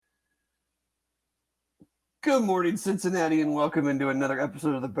Good morning, Cincinnati, and welcome into another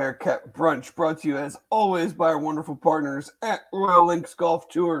episode of the Bearcat Brunch, brought to you as always by our wonderful partners at Royal Links Golf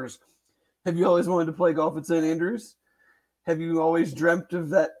Tours. Have you always wanted to play golf at St. Andrews? Have you always dreamt of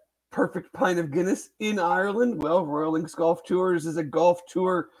that perfect pint of Guinness in Ireland? Well, Royal Links Golf Tours is a golf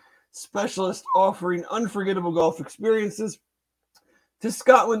tour specialist offering unforgettable golf experiences to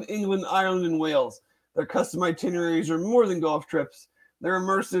Scotland, England, Ireland, and Wales. Their custom itineraries are more than golf trips. They're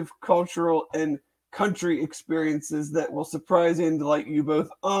immersive, cultural, and country experiences that will surprise and delight you both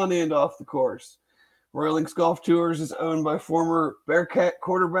on and off the course. Royal Links Golf Tours is owned by former Bearcat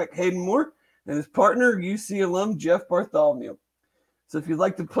quarterback Hayden Moore and his partner, UC alum Jeff Bartholomew. So if you'd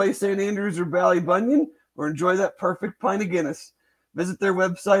like to play St. Andrews or Ballybunion or enjoy that perfect pint of Guinness, visit their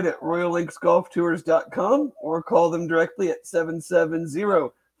website at royallinksgolftours.com or call them directly at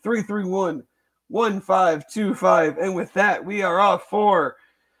 770-331-1525. And with that, we are off for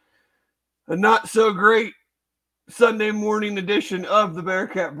a not-so-great Sunday morning edition of the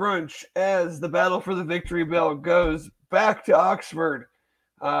Bearcat Brunch as the battle for the victory bell goes back to Oxford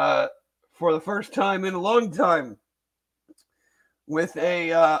for the first time in a long time with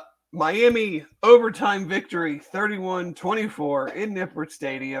a Miami overtime victory, 31-24 in Nippert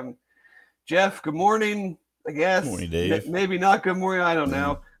Stadium. Jeff, good morning, I guess. Good morning, Dave. Maybe not good morning, I don't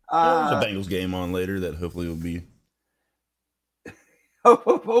know. There's a Bengals game on later that hopefully will be.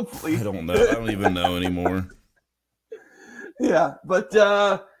 Hopefully. I don't know. I don't even know anymore. Yeah, but,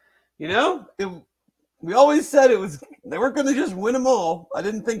 we always said they weren't going to just win them all. I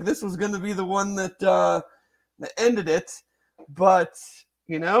didn't think this was going to be the one that ended it. But,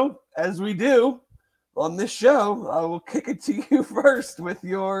 as we do on this show, I will kick it to you first with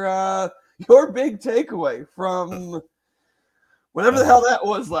your big takeaway from whatever the hell that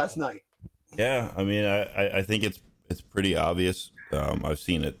was last night. Yeah, I mean, I think it's pretty obvious. I've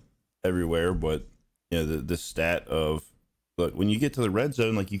seen it everywhere, but the stat of, look, when you get to the red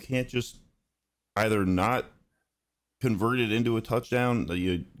zone, like, you can't just either not convert it into a touchdown.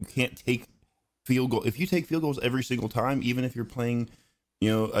 You can't take field goal. If you take field goals every single time, even if you're playing,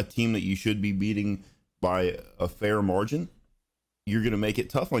 a team that you should be beating by a fair margin, you're going to make it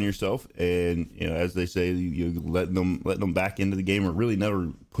tough on yourself. And, as they say, you letting them back into the game, or really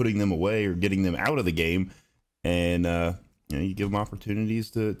never putting them away or getting them out of the game. And, you give them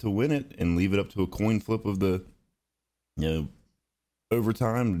opportunities to win it and leave it up to a coin flip of the,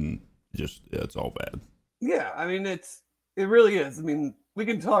 overtime, and just, it's all bad. Yeah, I mean, it really is. I mean, we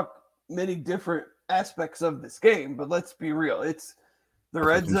can talk many different aspects of this game, but let's be real. It's the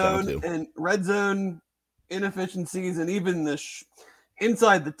red zone inefficiencies, and even the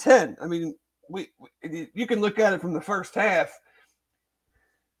inside the 10. I mean, you can look at it from the first half.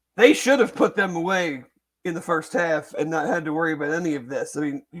 They should have put them away in the first half and not had to worry about any of this. I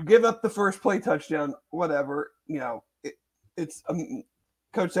mean, you give up the first play touchdown, whatever, it's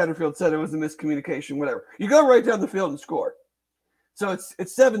Coach Satterfield said it was a miscommunication, whatever. You go right down the field and score. So it's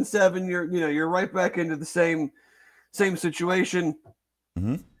 7-7. You're right back into the same situation.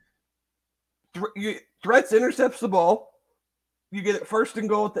 Mm-hmm. Threats intercepts the ball. You get it first and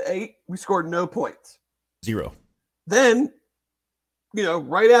goal at the 8. We scored no points. 0. Then,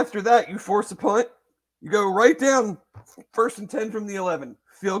 right after that, you force a punt. You go right down, first and 10 from the 11,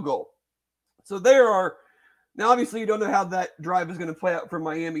 field goal. So now obviously you don't know how that drive is going to play out for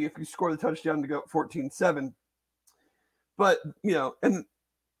Miami if you score the touchdown to go 14-7. But, and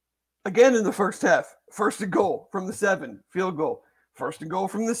again in the first half, first and goal from the 7, field goal. First and goal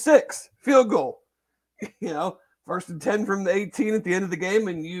from the 6, field goal. First and 10 from the 18 at the end of the game,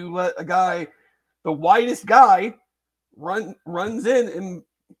 and you let a guy, the widest guy, runs in and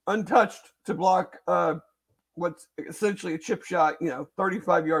untouched to block what's essentially a chip shot,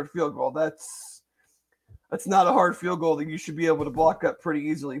 35-yard field goal. That's not a hard field goal that you should be able to block up pretty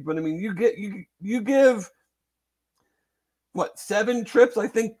easily. But I mean, you give 7 trips, I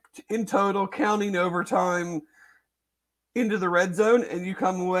think, in total, counting overtime, into the red zone, and you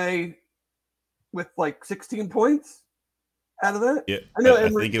come away with 16 points out of that. Yeah, I know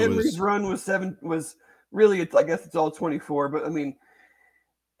Emery's run was really, I guess it's all 24, but I mean,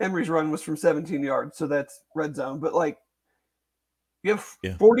 Emery's run was from 17 yards, so that's red zone. But you have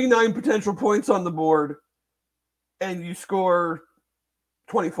 49 potential points on the board, and you score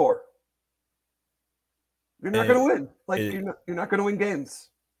 24. You're not going to win. You're not going to win games.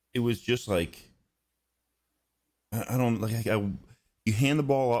 It was just I don't you hand the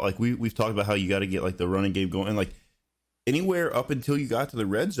ball out. We've talked about how you got to get the running game going, and anywhere up until you got to the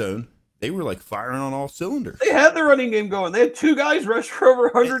red zone, they were firing on all cylinders. They had the running game going. They had 2 guys rush for over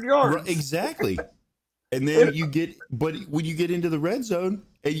 100 yards. Exactly. And then when you get into the red zone,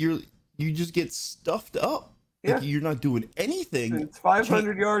 and you just get stuffed up. Yeah, Like you're not doing anything. it's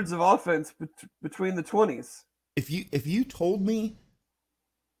 500 yards of offense between the 20s. If you told me,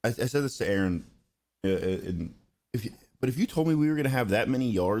 I said this to Aaron, and if you told me we were going to have that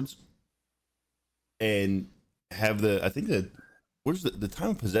many yards and have I think that where's the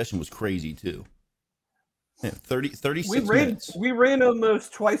time of possession was crazy too. Yeah, 36 minutes. We ran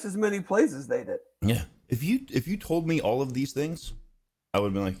almost twice as many plays as they did. Yeah. If you told me all of these things, I would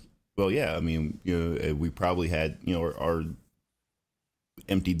have been like, well, yeah. I mean, we probably had our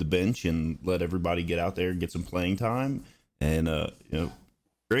emptied the bench and let everybody get out there and get some playing time, and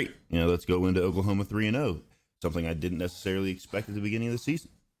great. Let's go into Oklahoma 3-0. Something I didn't necessarily expect at the beginning of the season.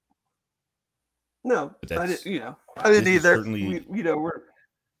 No, I didn't. I didn't either. Certainly,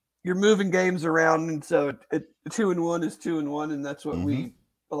 You're moving games around, and so 2-1 is 2-1, and that's what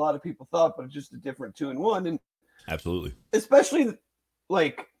a lot of people thought, but it's just a different 2-1, and absolutely, especially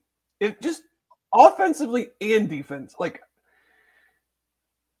like it just offensively and defense. Like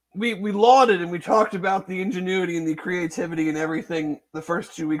we lauded and we talked about the ingenuity and the creativity and everything the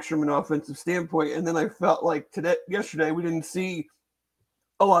first 2 weeks from an offensive standpoint, and then I felt like yesterday we didn't see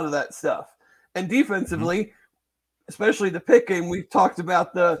a lot of that stuff, and defensively. Especially the pick game, we talked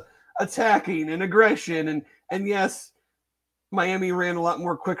about the attacking and aggression, and yes, Miami ran a lot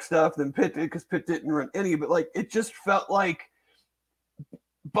more quick stuff than Pitt did because Pitt didn't run any, but like it just felt like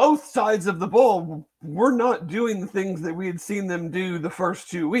both sides of the ball were not doing the things that we had seen them do the first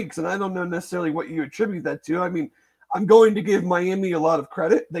 2 weeks, and I don't know necessarily what you attribute that to. I mean, I'm going to give Miami a lot of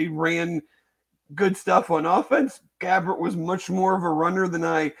credit. They ran good stuff on offense. Gabbert was much more of a runner than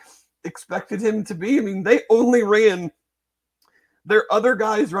I expected him to be. I mean, they only ran their other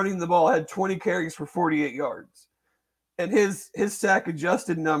guys running the ball had 20 carries for 48 yards. And his sack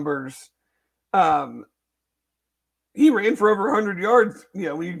adjusted numbers, he ran for over 100 yards,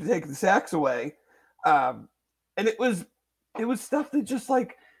 when you take the sacks away. And it was stuff that just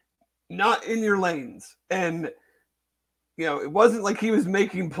like not in your lanes. And, it wasn't like he was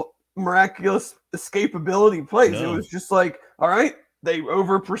making miraculous escapability plays. No. It was just like, all right, they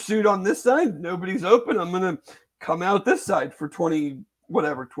over pursued on this side. Nobody's open. I'm going to come out this side for 20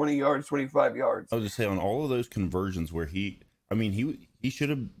 yards, 25 yards. I was just saying on all of those conversions where he should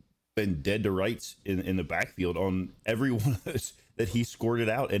have been dead to rights in the backfield on every one of those that he scored it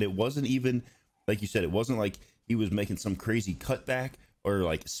out. And it wasn't even, like you said, it wasn't like he was making some crazy cutback or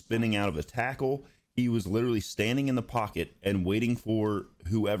like spinning out of a tackle. He was literally standing in the pocket and waiting for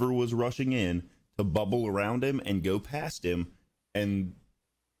whoever was rushing in to bubble around him and go past him. And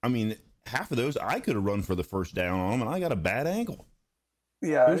I mean, half of those I could have run for the first down on him, and I got a bad angle.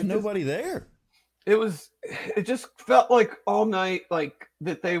 Yeah, there's nobody there. It just felt like all night, like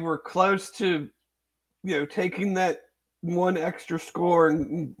that they were close to, taking that one extra score,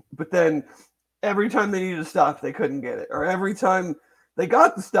 but then every time they needed to stop, they couldn't get it, or every time they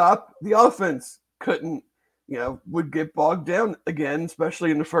got the stop, the offense couldn't, would get bogged down again, especially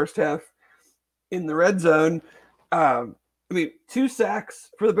in the first half in the red zone. 2 sacks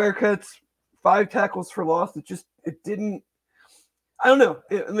for the Bearcats, 5 tackles for loss. It didn't. I don't know.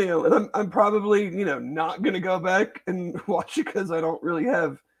 And I'm probably not going to go back and watch it because I don't really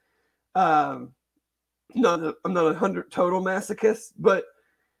have. I'm not 100 total masochist, but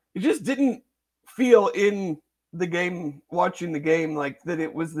it just didn't feel in the game, watching the game, like that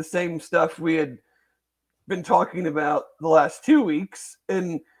it was the same stuff we had been talking about the last 2 weeks,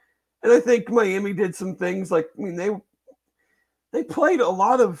 and I think Miami did some things like they played a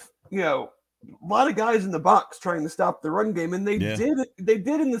lot of guys in the box trying to stop the run game, and they did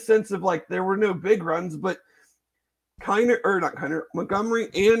in the sense of like there were no big runs, but Montgomery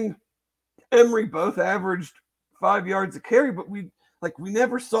and Emery both averaged 5 yards a carry, but we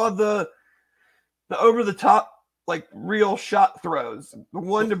never saw the over the top like real shot throws. The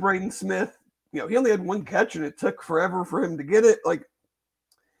one to Braden Smith, he only had 1 catch and it took forever for him to get it. Like,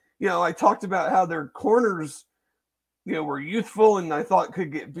 I talked about how their corners were youthful and I thought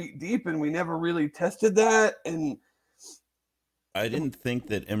could get beat deep, and we never really tested that. And I didn't think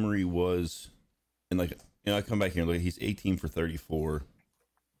that Emery was, and like, I come back here and look, he's 18 for 34,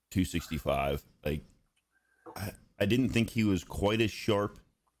 265. Like, I didn't think he was quite as sharp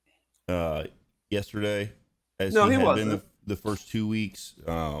yesterday as he had been the first 2 weeks.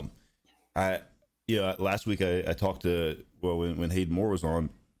 Last week I talked to, when Hayden Moore was on,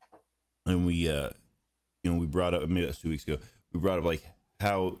 and we brought up, 2 weeks ago, we brought up like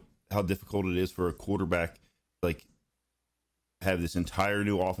how difficult it is for a quarterback like have this entire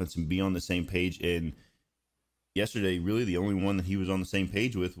new offense and be on the same page. And yesterday, really the only one that he was on the same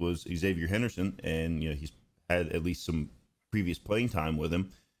page with was Xavier Henderson, and he's had at least some previous playing time with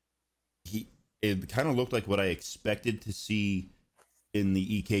him. it kind of looked like what I expected to see in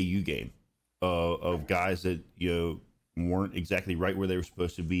the EKU game, of guys that weren't exactly right where they were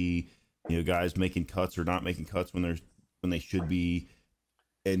supposed to be. Guys making cuts or not making cuts when they should be,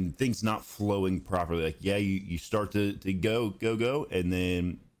 and things not flowing properly. Like, yeah, you start to go, and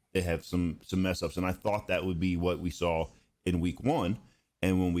then they have some mess ups. And I thought that would be what we saw in week one.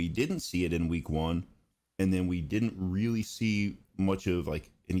 And when we didn't see it in week one, and then we didn't really see much of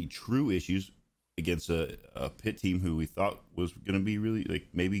like any true issues against a Pitt team who we thought was going to be really like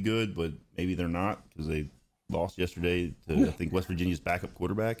maybe good, but maybe they're not because they lost yesterday to I think West Virginia's backup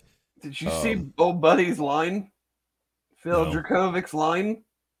quarterback. Did you see old buddy's line? Phil No. Dracovich's line?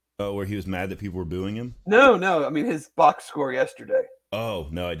 Oh, where he was mad that people were booing him? No. I mean, his box score yesterday. Oh,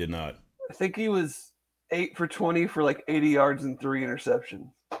 no, I did not. I think he was 8 for 20 for like 80 yards and 3 interceptions.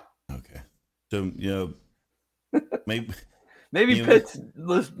 Okay. So, maybe Pitt's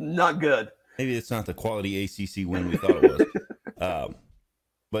was not good. Maybe it's not the quality ACC win we thought it was.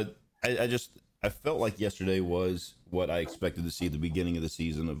 But I felt like yesterday was what I expected to see at the beginning of the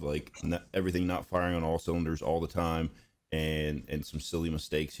season, of like everything not firing on all cylinders all the time, and some silly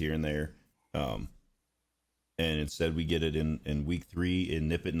mistakes here and there. And instead we get it in week 3 in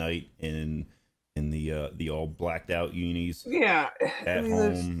Nip at Night in the all blacked out unis. Yeah. At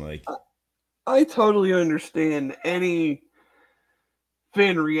home. Like, I totally understand any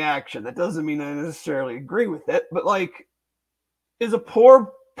fan reaction. That doesn't mean I necessarily agree with it, but like, is a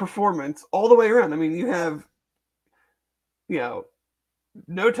poor performance all the way around. I mean, you have,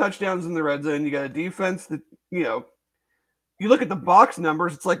 no touchdowns in the red zone. You got a defense that, you look at the box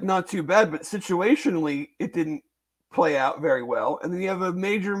numbers, it's like not too bad, but situationally it didn't play out very well. And then you have a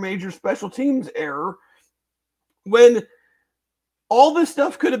major special teams error when all this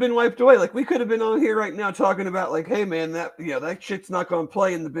stuff could have been wiped away. Like, we could have been on here right now talking about like, hey man, that shit's not going to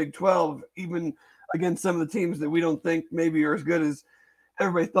play in the Big 12, even against some of the teams that we don't think maybe are as good as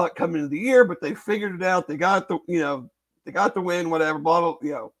everybody thought coming into the year, but they figured it out. They got the win, whatever, blah, blah,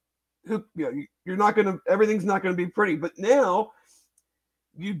 you're not going to, everything's not going to be pretty. But now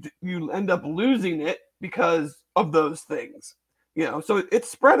you end up losing it because of those things, so it's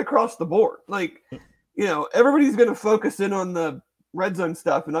spread across the board. Like, everybody's going to focus in on the red zone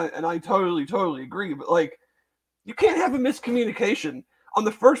stuff. And I totally agree. But like, you can't have a miscommunication on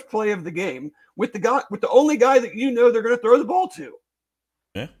the first play of the game with the only guy that they're going to throw the ball to.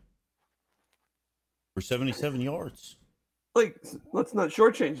 Yeah. For 77 yards. Like, let's not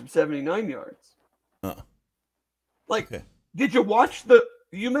shortchange him. 79 yards. Like, okay. Did you watch the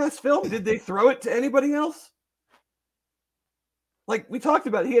UMass film? Did they throw it to anybody else? Like we talked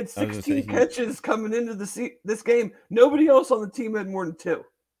about, he had 16 catches coming into this game. Nobody else on the team had more than 2.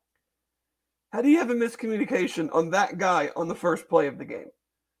 How do you have a miscommunication on that guy on the first play of the game?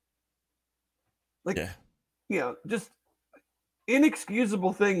 Like, just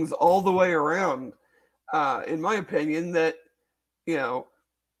inexcusable things all the way around, in my opinion, that,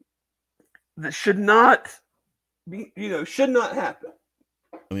 that should not be, should not happen.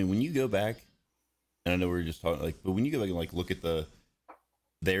 I mean, when you go back, and I know we were just talking, like, but when you go back and like look at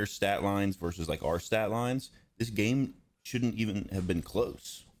their stat lines versus like our stat lines, this game shouldn't even have been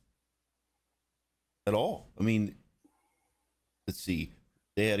close at all. I mean, let's see,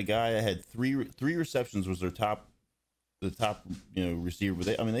 they had a guy that had three receptions, was the top receiver.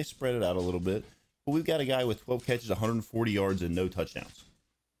 But they spread it out a little bit. But we've got a guy with 12 catches, 140 yards, and no touchdowns.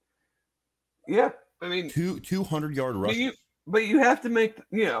 Yeah, I mean, 200-yard rushes. But you have to make,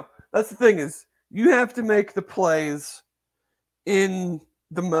 that's the thing, is you have to make the plays in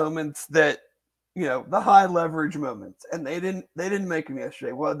the moments that, the high leverage moments, and they didn't make them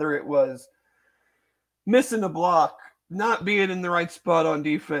yesterday. Whether it was missing a block, not being in the right spot on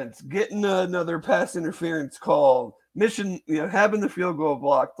defense, getting another pass interference call, having the field goal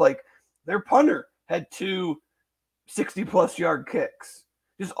blocked. Like, their punter had 2 60-plus yard kicks.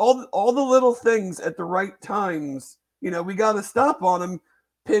 Just all the little things at the right times. We got to stop on them,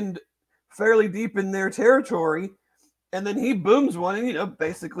 pinned fairly deep in their territory, and then he booms one and,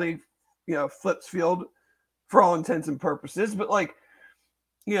 basically, flips field for all intents and purposes. But like,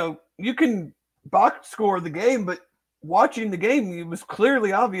 you can box score the game, but watching the game, it was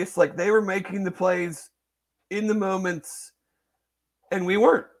clearly obvious, like, they were making the plays in the moments and we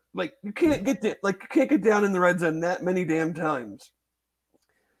weren't. Like, you can't get down in the red zone that many damn times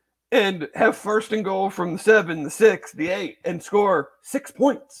and have first and goal from the 7, the 6, the 8, and score 6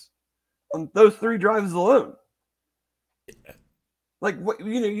 points on those 3 drives alone. Like, what,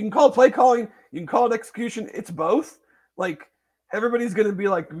 you can call it play calling, you can call it execution. It's both. Like, everybody's going to be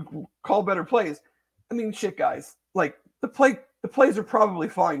like, call better plays. I mean, shit, guys. Like, the plays are probably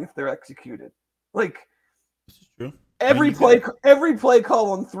fine if they're executed. Like This is true. every play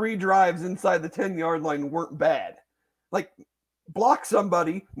call on 3 drives inside the 10-yard line weren't bad. Like block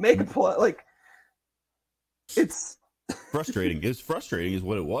somebody, make a play. Like it's frustrating. It's frustrating is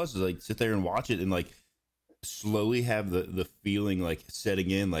what it was. Is like sit there and watch it and like slowly have the feeling like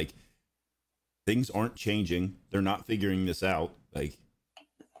setting in, like things aren't changing. They're not figuring this out. Like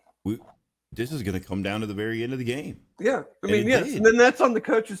this is going to come down to the very end of the game. Yeah, I mean, yes, and then that's on the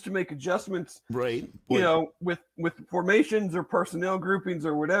coaches to make adjustments, right? But, you know, with formations or personnel groupings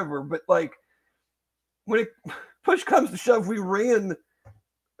or whatever. But like when push comes to shove, we ran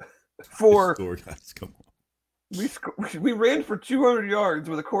for guys, come on. We ran for 200 yards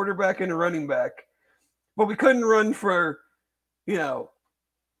with a quarterback and a running back, but we couldn't run for, you know,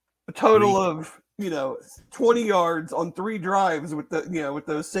 a total of 20 yards on 3 drives with with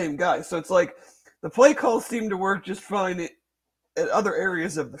those same guys. So it's like the play calls seem to work just fine at other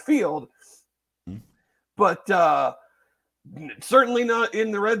areas of the field, but certainly not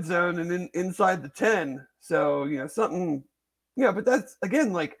in the red zone and inside the 10. So something, but that's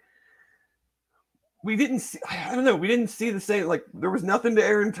again like we didn't see. I don't know. We didn't see the same. Like there was nothing to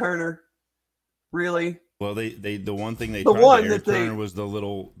Aaron Turner, really. Well, the one thing they tried to Aaron Turner was the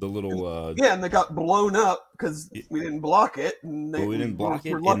little and they got blown up because we didn't block it, and we didn't block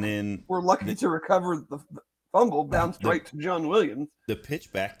it, and then we're lucky to recover the fumble bounced right to John Williams. The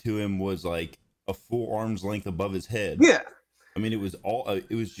pitch back to him was like a full arm's length above his head. Yeah, I mean it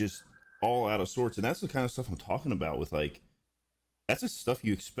was just all out of sorts, and that's the kind of stuff I'm talking about with like. That's the stuff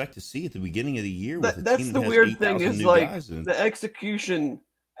you expect to see at the beginning of the year. That's the weird thing is like the execution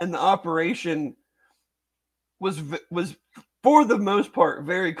and the operation was for the most part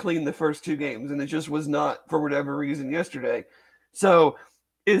very clean the first 2 games, and it just was not for whatever reason yesterday. So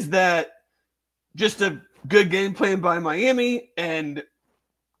is that just a good game plan by Miami and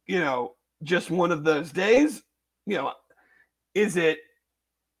just one of those days? Is it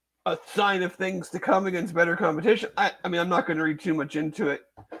a sign of things to come against better competition? I mean, I'm not going to read too much into it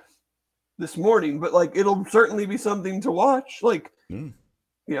this morning, but like it'll certainly be something to watch. Like,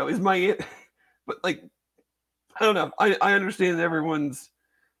 is my but like I don't know. I understand everyone's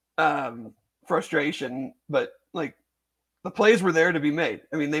frustration, but like the plays were there to be made.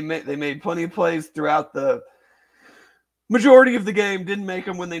 I mean, they made plenty of plays throughout the majority of the game. Didn't make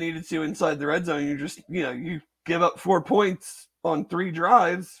them when they needed to inside the red zone. You just you give up 4 points on 3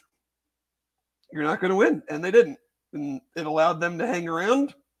 drives. You're not going to win, and they didn't. And it allowed them to hang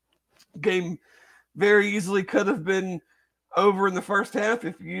around. Game very easily could have been over in the first half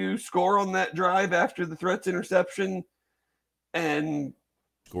if you score on that drive after the Threats interception and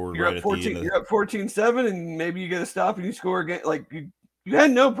you're up 14-7 and maybe you get a stop and you score again. Like you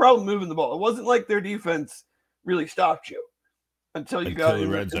had no problem moving the ball. It wasn't like their defense really stopped you until they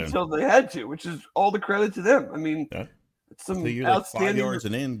had to, which is all the credit to them. I mean, it's some outstanding like 5 yards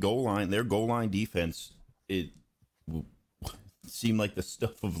and in goal line. Their goal line defense, it seemed like the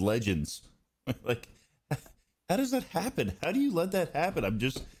stuff of legends. Like, how does that happen? How do you let that happen? I'm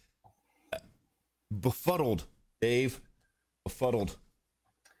just befuddled, Dave. Befuddled.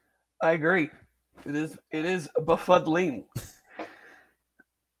 I agree. It is befuddling.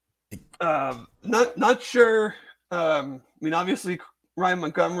 Not sure. I mean, obviously, Ryan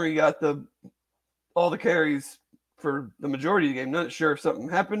Montgomery got all the carries for the majority of the game. Not sure if something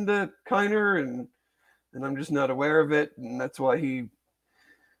happened to Kiner, and I'm just not aware of it, and that's why he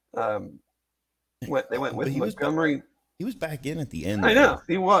went with Montgomery. He was back in at the end. I know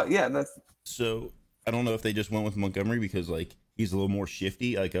he was. Yeah, that's so. I don't know if they just went with Montgomery because like he's a little more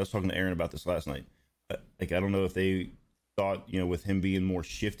shifty. Like I was talking to Aaron about this last night. Like I don't know if they thought with him being more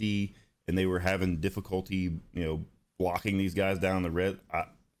shifty and they were having difficulty blocking these guys down the red. I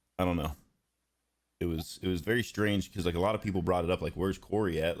don't know. It was very strange because like a lot of people brought it up. Like where's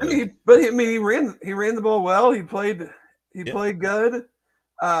Corey at? Like, he ran the ball well. He played good.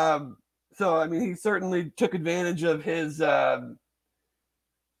 So I mean he certainly took advantage of his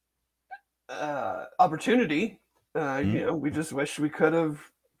opportunity. We just wish we could have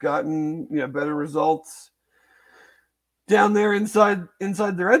gotten better results down there inside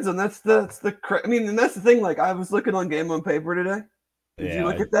the red zone. That's I mean, and that's the thing. Like I was looking on Game on Paper today. Did you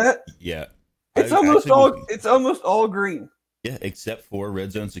look at that? Yeah, it's almost all green. Yeah, except for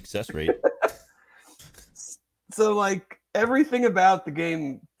red zone success rate. So like everything about the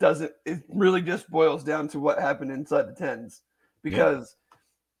game it really just boils down to what happened inside the 10s because.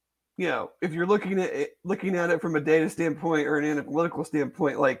 If you're looking at it from a data standpoint or an analytical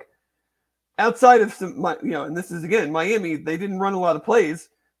standpoint, like outside of some, and this is again Miami, they didn't run a lot of plays,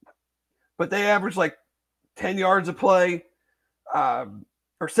 but they averaged like 10 yards a play.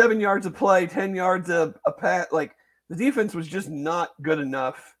 or 7 yards of play, 10 yards a pass. Like the defense was just not good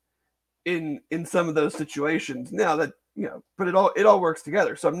enough in some of those situations. Now that but it all works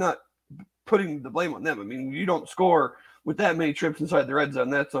together. So I'm not putting the blame on them. I mean, you don't score with that many trips inside the red zone.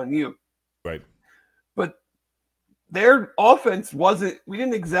 That's on you. Right. But their offense wasn't. We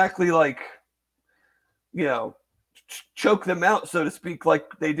didn't exactly choke them out, so to speak, like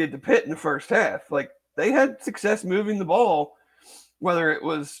they did to Pitt in the first half. Like they had success moving the ball, whether it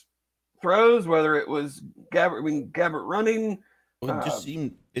was throws, whether it was Gabbert running. Well,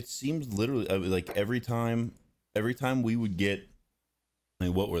 it seems literally like every time we would get, I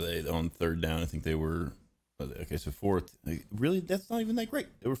mean, what were they on third down? I think they were okay. So fourth, really, that's not even that great.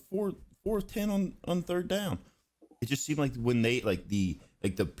 They were 4-10 on third down. It just seemed like when they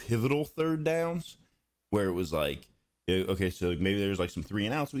the pivotal third downs where it was like, okay, so maybe there's like some 3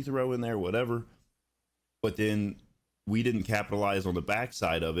 and outs we throw in there, whatever, but then we didn't capitalize on the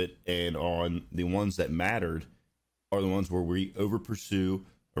backside of it, and on the ones that mattered are the ones where we over pursue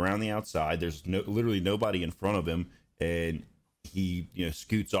around the outside. There's literally nobody in front of him, and he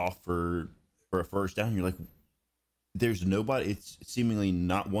scoots off for a first down. You're like, there's nobody. It's seemingly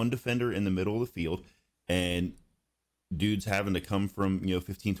not one defender in the middle of the field, and dudes having to come from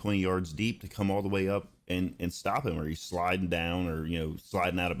 15, 20 yards deep to come all the way up and stop him, or he's sliding down, or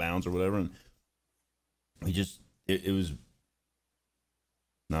sliding out of bounds or whatever. And he just it was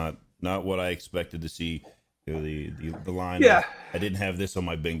not what I expected to see. The line. Yeah, I didn't have this on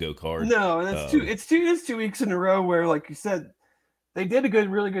my bingo card. No, and that's It's 2 weeks in a row where, like you said, they did a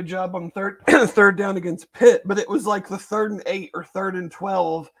really good job on third down against Pitt, but it was like the 3rd and 8 or 3rd and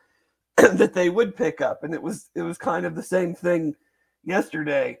 12 that they would pick up, and it was kind of the same thing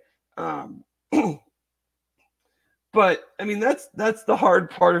yesterday. But I mean, that's the hard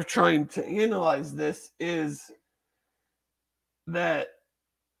part of trying to analyze this, is that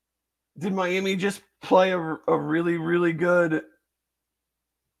did Miami just play a really, really good,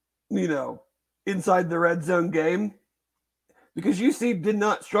 inside the red zone game? Because UC did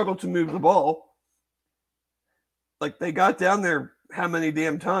not struggle to move the ball. Like they got down there how many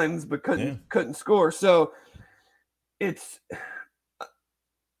damn times, but couldn't score. So it's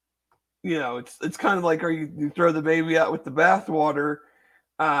it's kind of like, you throw the baby out with the bathwater,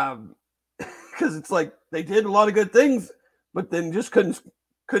 because it's like they did a lot of good things, but then just couldn't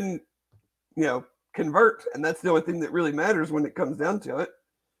convert, and that's the only thing that really matters when it comes down to it.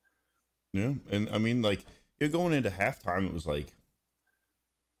 Yeah, and I mean, like, going into halftime, it was like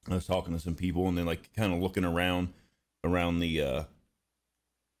I was talking to some people, and then like kind of looking around the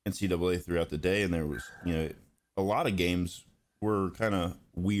NCAA throughout the day, and there was a lot of games were kind of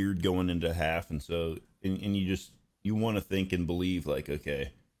weird going into half, and so and you want to think and believe like,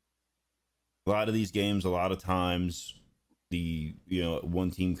 okay, a lot of these games, a lot of times the one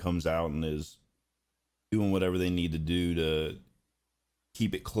team comes out and is doing whatever they need to do to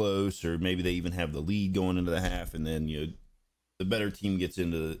keep it close, or maybe they even have the lead going into the half, and then the better team gets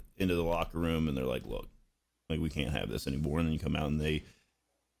into the locker room and they're like, look, like, we can't have this anymore, and then you come out and they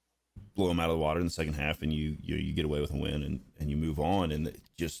blow them out of the water in the second half, and you get away with a win, and you move on. And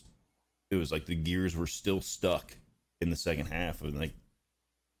it was like the gears were still stuck in the second half, and like,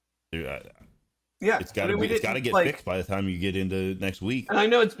 it's got to get fixed by the time you get into next week. And I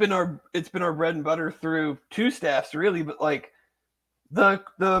know it's been our bread and butter through 2 staffs, really, but like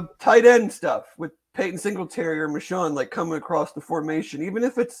the tight end stuff with Peyton Singletary or Michon, like coming across the formation, even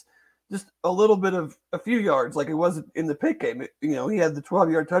if it's just a little bit of a few yards, like it was in the Pitt game. He had the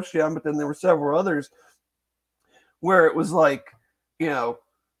 12-yard touchdown, but then there were several others where it was like,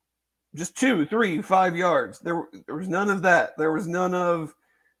 just 2, 3, 5 yards. There was none of that. There was none of,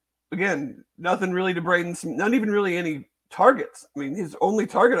 again, nothing really to Braden, not even really any targets. I mean, his only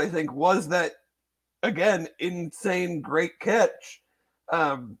target, I think, was that, again, insane great catch.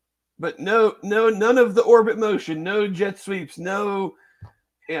 But no, none of the orbit motion, no jet sweeps, no,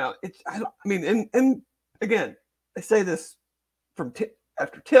 and again, I say this from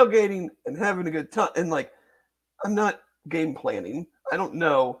after tailgating and having a good time, and like, I'm not game planning. I don't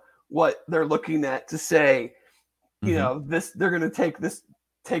know what they're looking at to say, this, they're going to take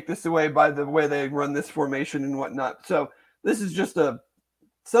this away by the way they run this formation and whatnot. So this is just a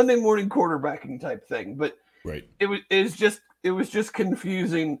Sunday morning quarterbacking type thing, but right. It was just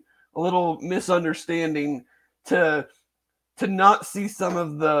confusing, a little misunderstanding to not see some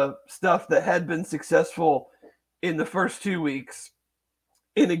of the stuff that had been successful in the first 2 weeks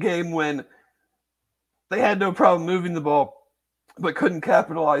in a game when they had no problem moving the ball, but couldn't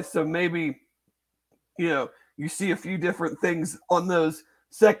capitalize. So maybe, you see a few different things on those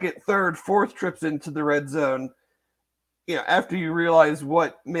second, third, fourth trips into the red zone after you realize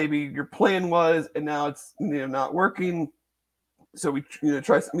what maybe your plan was, and now it's not working. So we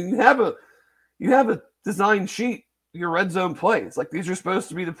try. I mean, you have a design sheet. Your red zone plays, like, these are supposed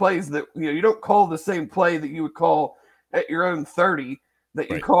to be the plays that you don't call the same play that you would call at your own 30 that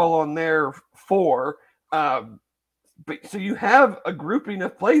you Right. call on their 4. But so you have a grouping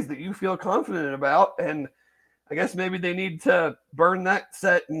of plays that you feel confident about, and I guess maybe they need to burn that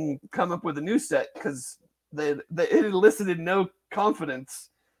set and come up with a new set, because it elicited no confidence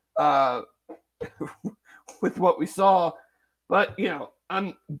uh, with what we saw. But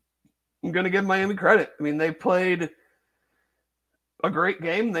I'm going to give Miami credit. I mean, they played a great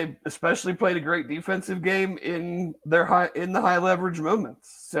game. They especially played a great defensive game in the high leverage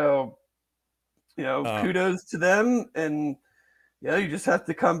moments. So kudos to them. And you just have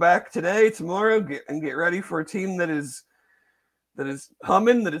to come back today, tomorrow, get ready for a team that is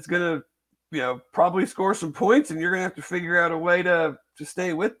humming, that is going to probably score some points, and you're going to have to figure out a way to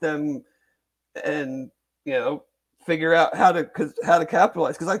stay with them, and figure out how to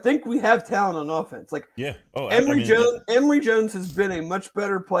capitalize, because I think we have talent on offense. Like, Yeah. Oh, Emory Jones has been a much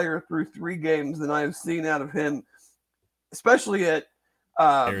better player through 3 games than I have seen out of him, especially at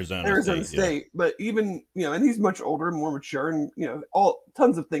Arizona State. Yeah. But even and he's much older, more mature, and all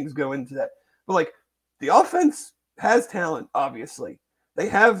tons of things go into that. But like, the offense has talent. Obviously, they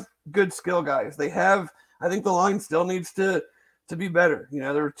have good skill guys. They have. I think the line still needs to be better.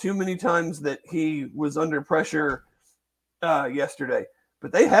 There were too many times that he was under pressure yesterday.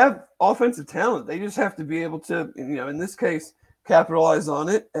 But they have offensive talent. They just have to be able to, in this case, capitalize on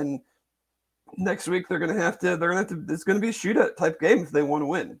it. And next week they're going to have to. It's going to be a shootout type game if they want to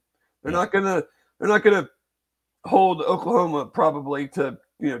win. They're not going to hold Oklahoma probably to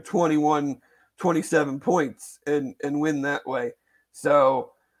 21, 27 points and win that way.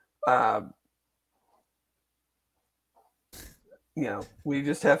 So, we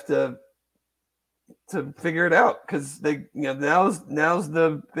just have to figure it out, because they now's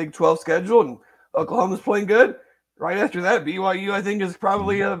the Big 12 schedule, and Oklahoma's playing good. Right after that, BYU, I think, is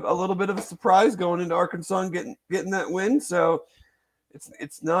probably a little bit of a surprise going into Arkansas and getting that win. So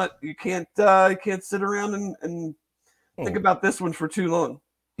it's not, you can't sit around and think about this one for too long.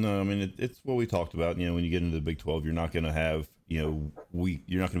 No, I mean, it's what we talked about. When you get into the Big 12, you're not going to have you're not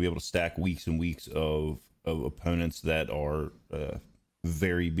going to be able to stack weeks and weeks of opponents that are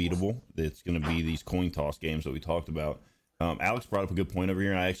very beatable. It's going to be these coin toss games that we talked about. Alex brought up a good point over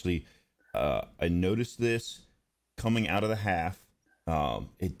here. I actually I noticed this coming out of the half.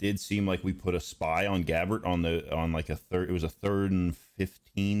 It did seem like we put a spy on Gabbert on like a third. It was a 3rd and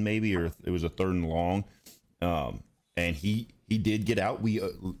 15 maybe, or it was a 3rd and long. And he did get out. We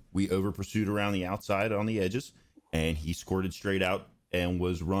over pursued around the outside on the edges, and he squirted straight out and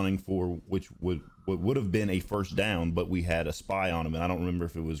was running for what would have been a first down, but we had a spy on him, and I don't remember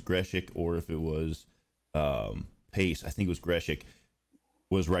if it was Greshik or if it was Pace. I think it was Greshik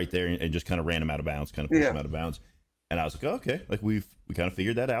was right there and just kind of ran him out of bounds, kind of pushed him out of bounds. And I was like, oh, okay, like we kind of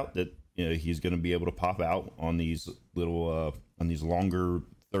figured that out, that he's going to be able to pop out on these little on these longer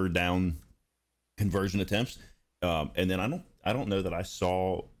 3rd down conversion attempts. And then I don't know that I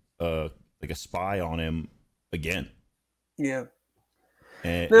saw like a spy on him again. Yeah.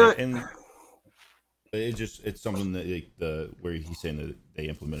 And it's something that where he's saying that they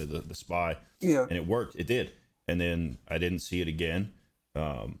implemented the spy. Yeah. And it worked. It did. And then I didn't see it again.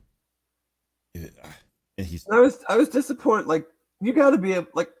 And I was disappointed. Like, you got to be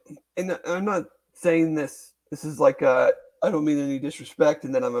like, and I'm not saying this. This is like I don't mean any disrespect,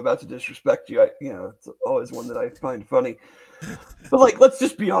 and then I'm about to disrespect you. It's always one that I find funny. But like, let's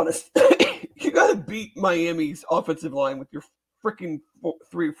just be honest. You got to beat Miami's offensive line with your freaking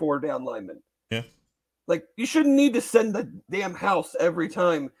 3-4 down linemen. Yeah. Like, you shouldn't need to send the damn house every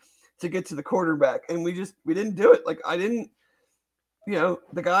time to get to the quarterback, and we didn't do it. Like, I didn't.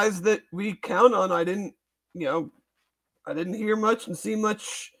 The guys that we count on, I didn't hear much and see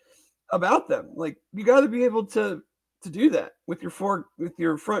much about them. Like, you got to be able to do that with your front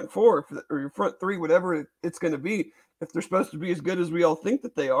 4 or your front 3, whatever it's going to be, if they're supposed to be as good as we all think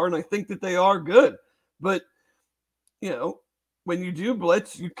that they are. And I think that they are good, but when you do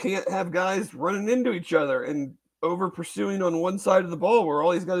blitz, you can't have guys running into each other and over pursuing on one side of the ball where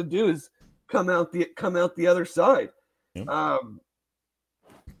all he's got to do is come out the other side. Yeah.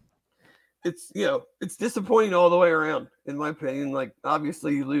 It's disappointing all the way around, in my opinion. Like,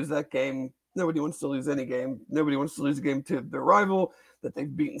 obviously, you lose that game. Nobody wants to lose any game. Nobody wants to lose a game to their rival that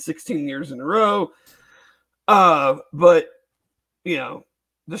they've beaten 16 years in a row. But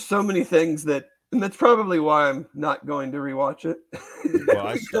there's so many things that, and that's probably why I'm not going to rewatch it. Well,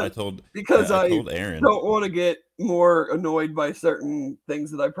 I told Aaron, don't want to get more annoyed by certain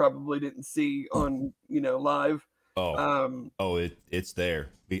things that I probably didn't see on live. Oh, it's there.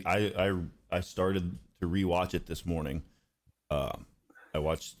 I started to rewatch it this morning. I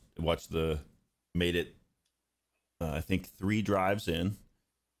watched the made it. I think 3 drives in.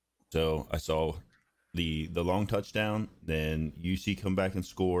 So I saw the long touchdown, then UC come back and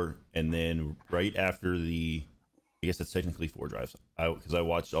score, and then right after I guess it's technically 4 drives. Because I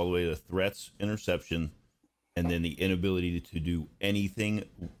watched all the way to threats, interception, and then the inability to do anything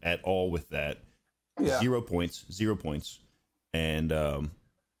at all with that. Yeah. 0 points, 0 points, and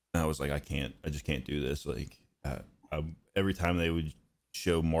I was like, I just can't do this. Like every time they would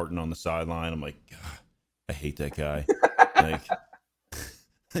show Martin on the sideline, I'm like, God, I hate that guy. Like,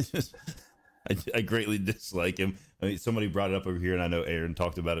 I greatly dislike him. I mean, somebody brought it up over here, and I know Aaron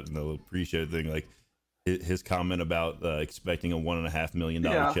talked about it in the pre-show thing. Like his comment about expecting a $1.5 million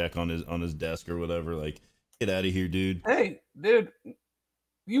check on his desk or whatever. Like, get out of here, dude. Hey, dude,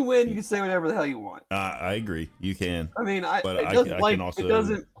 you win. You can say whatever the hell you want. I agree. You can. I mean, it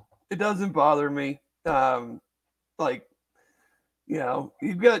doesn't bother me. Like,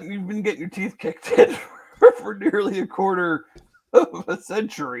 you've been getting your teeth kicked in for nearly a quarter of a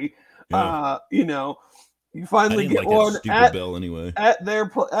century. Yeah. You finally get one anyway. at their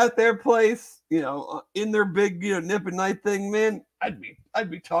place. In their big nip and night thing, man.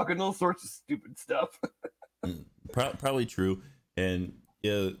 I'd be talking all sorts of stupid stuff. Probably true, and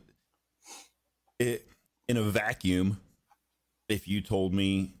in a vacuum, if you told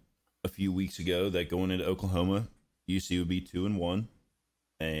me a few weeks ago that going into Oklahoma, UC would be 2-1,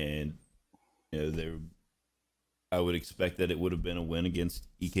 and I would expect that it would have been a win against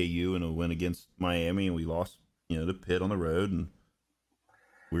EKU and a win against Miami, and we lost, to Pitt on the road, and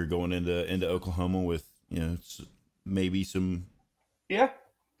we were going into Oklahoma with, maybe some. Yeah.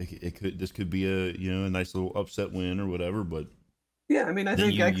 This could be a a nice little upset win or whatever, but yeah, I mean, I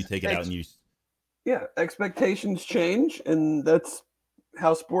think you take it out and you. Yeah, expectations change, and that's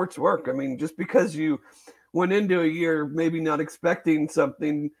how sports work. I mean, just because you went into a year maybe not expecting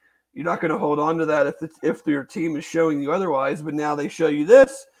something, you're not going to hold on to that if your team is showing you otherwise. But now they show you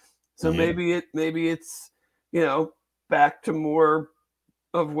this, so maybe it's back to more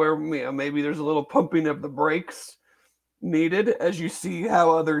of where maybe there's a little pumping of the brakes needed as you see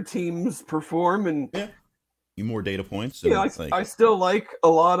how other teams perform, and you more data points. I still like a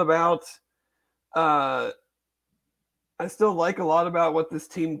lot about. I still like a lot about what this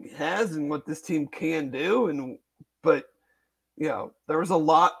team has and what this team can do, but there was a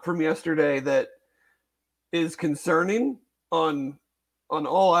lot from yesterday that is concerning on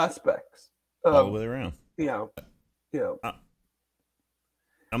all aspects. All the way around.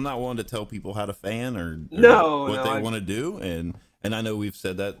 I'm not one to tell people how to fan or what they want to do, and I know we've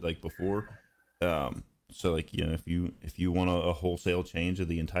said that like before. So like if you want a wholesale change of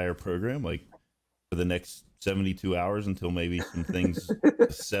the entire program, like for the next 72 hours until maybe some things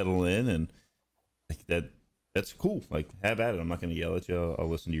settle in, and like that's cool. Like, have at it. I'm not going to yell at you. I'll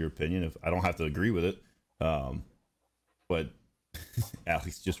listen to your opinion if I don't have to agree with it. But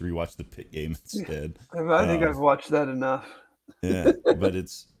Alex just rewatched the Pitt game instead. I think I've watched that enough. Yeah, but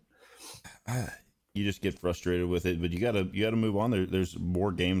it's you just get frustrated with it. But you gotta move on. There's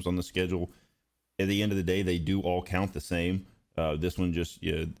more games on the schedule. At the end of the day, they do all count the same. This one just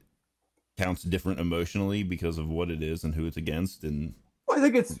counts different emotionally because of what it is and who it's against. And I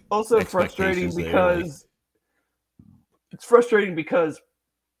think it's also frustrating because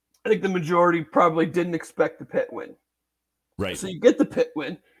I think the majority probably didn't expect the Pitt win. Right. So you get the Pitt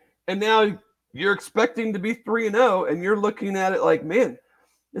win, and now you're expecting to be 3-0, and you're looking at it like, man,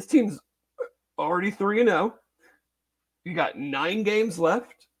 this team's already 3-0. You got 9 games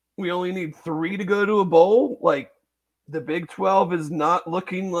left. We only need 3 to go to a bowl. Like, the Big 12 is not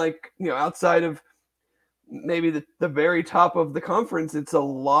looking like, outside of maybe the very top of the conference, it's a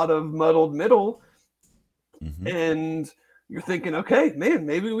lot of muddled middle. Mm-hmm. And you're thinking, okay, man,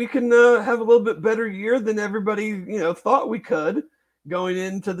 maybe we can have a little bit better year than everybody, thought we could going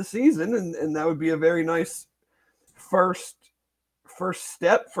into the season. And that would be a very nice first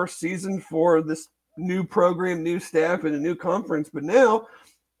season for this new program, new staff, and a new conference. But now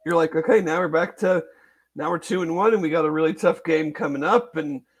you're like, okay, now we're 2-1, and we got a really tough game coming up.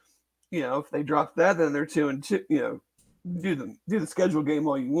 And, if they drop that, then they're 2-2, do the schedule game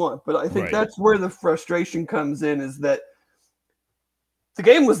all you want. But I think that's where the frustration comes in, is that the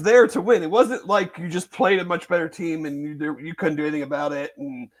game was there to win. It wasn't like you just played a much better team and you couldn't do anything about it,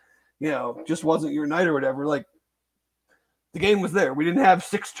 and just wasn't your night or whatever. Like, the game was there. We didn't have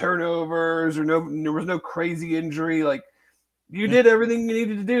 6 turnovers there was no crazy injury. Like, you did everything you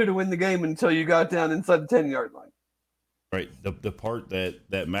needed to do to win the game until you got down inside the 10-yard line. right. The part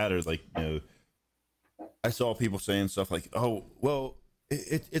that matters, like, I saw people saying stuff like, "Oh, well,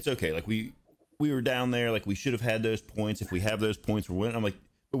 it's okay. Like we were down there. Like we should have had those points. If we have those points, we're winning." I'm like,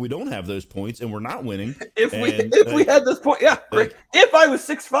 "But we don't have those points, and we're not winning." And If we had this point, yeah, right. If I was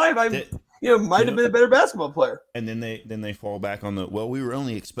 6'5", I might have been a better basketball player. And then they fall back on the, well, we were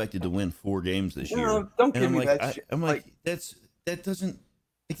only expected to win 4 games this year. Don't and give I'm me like, that shit. I'm like, that doesn't,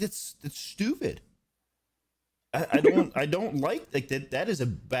 like, that's stupid. I don't like that. That is a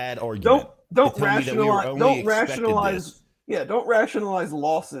bad argument. Don't rationalize. Yeah, don't rationalize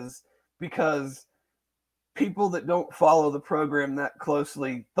losses because people that don't follow the program that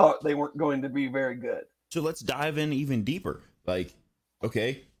closely thought they weren't going to be very good. So let's dive in even deeper. Like,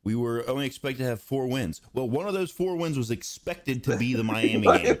 okay, we were only expected to have 4 wins. Well, one of those 4 wins was expected to be the Miami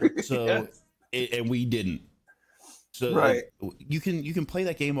game. So, yes. And we didn't. So right. Like, you can play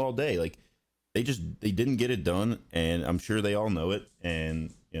that game all day. Like they didn't get it done, and I'm sure they all know it.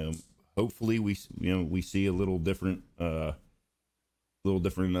 And hopefully we see a little different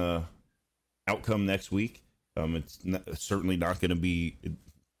outcome next week. Certainly not going to be. It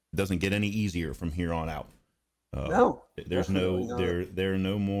doesn't get any easier from here on out. No, there are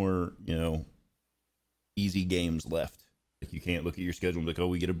no more easy games left. Like you can't look at your schedule and be like, oh,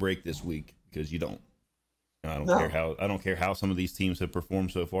 we get a break this week, because you don't. I don't care how some of these teams have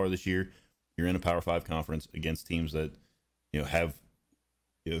performed so far this year. You're in a Power 5 conference against teams that have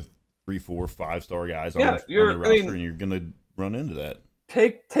 3, 4, 5-star guys on the roster, and you're going to run into that.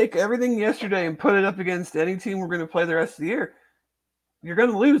 Take everything yesterday and put it up against any team we're going to play the rest of the year. You're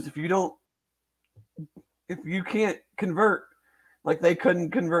going to lose if you can't convert like they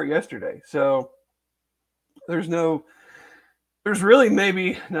couldn't convert yesterday. So there's really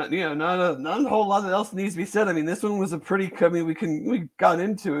maybe not a whole lot else needs to be said. I mean, this one was a pretty. I mean, we got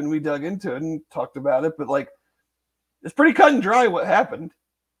into it and we dug into it and talked about it, but like it's pretty cut and dry what happened.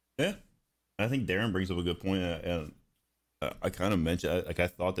 Yeah, I think Darren brings up a good point. I kind of mentioned, like, I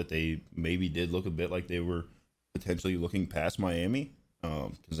thought that they maybe did look a bit like they were potentially looking past Miami,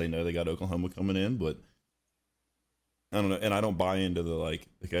 because they know they got Oklahoma coming in, but I don't know, and I don't buy into the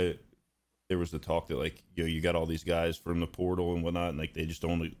there was the talk that you got all these guys from the portal and whatnot, and like they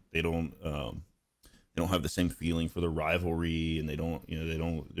don't have the same feeling for the rivalry, and they're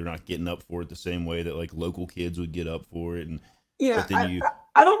not getting up for it the same way that like local kids would get up for it. And yeah,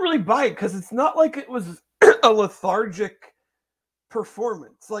 I don't really buy it, because it's not like it was a lethargic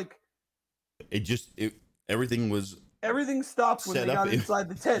performance. Like everything stopped when they got inside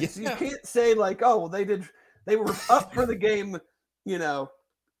the 10. Yeah. So you can't say like, oh, well, they were up for the game,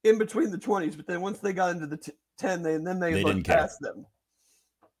 in between the 20s, but then once they got into the 10, they looked past them.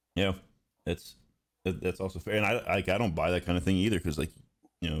 Yeah, that's also fair, and I don't buy that kind of thing either, because we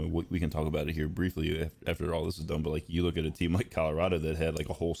can talk about it here briefly after all this is done. But like you look at a team like Colorado that had like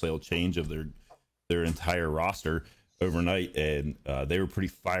a wholesale change of their entire roster overnight, and they were pretty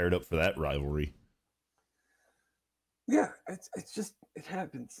fired up for that rivalry. Yeah, it's just, it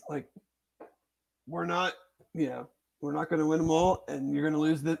happens. Like we're not going to win them all, and you're going to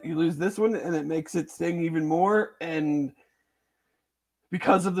lose you lose this one, and it makes it sting even more, and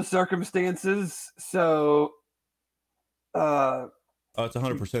because of the circumstances. So it's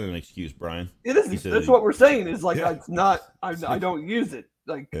 100% an excuse, Brian. It is. That's what we're saying. Is like, it's not. I don't use it.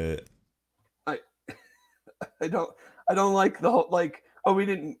 Like I don't like the whole like, oh,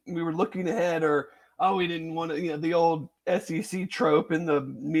 we were looking ahead, or oh, we didn't want to, the old SEC trope in the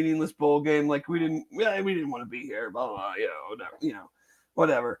meaningless bowl game, like we didn't want to be here, blah blah,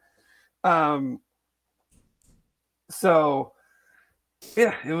 whatever. So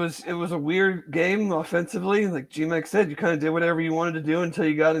yeah, it was a weird game offensively. Like G-Mac said, you kind of did whatever you wanted to do until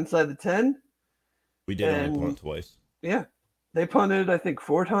you got inside the 10. We did only punt twice. Yeah. They punted, I think,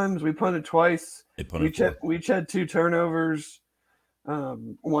 4 times. We punted twice. We each had 2 turnovers.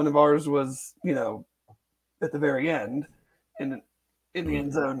 One of ours was, at the very end in the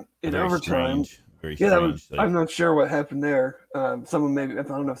end zone in overtime. Very strange. I'm not sure what happened there. Someone I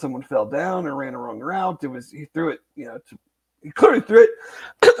don't know if someone fell down or ran a wrong route. He threw it, he clearly threw it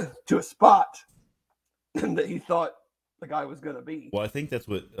to a spot that he thought the guy was going to be. Well, I think that's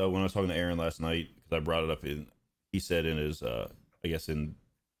what when I was talking to Aaron last night, because I brought it up he said in his when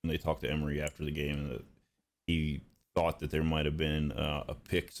they talked to Emory after the game, and he thought that there might have been a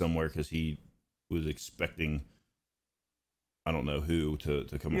pick somewhere, because he was expecting, I don't know who to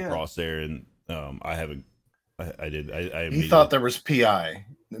come across there, and he thought there was PI,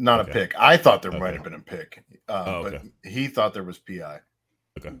 not a pick. I thought there might have been a pick, but he thought there was PI.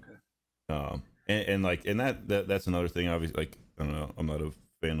 Okay. And that's another thing. Obviously, like, I don't know, I'm not a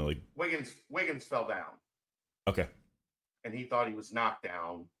fan of like Wiggins fell down. Okay. and he thought he was knocked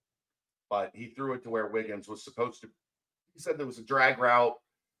down, but he threw it to where Wiggins was supposed to. He said there was a drag route.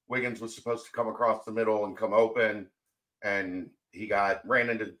 Wiggins was supposed to come across the middle and come open, and he ran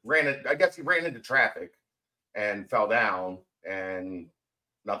into traffic and fell down, and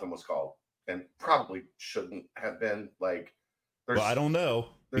nothing was called, and probably shouldn't have been. Like, well, I don't know,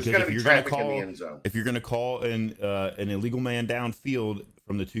 there's going to be traffic in the end zone. If you're going to call an illegal man downfield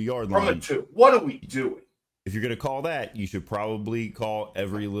from the 2-yard line, from the 2, what are we doing? If you're going to call that, you should probably call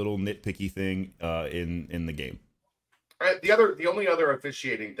every little nitpicky thing in the game. The only other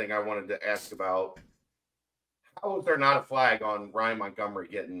officiating thing I wanted to ask about: how is there not a flag on Ryan Montgomery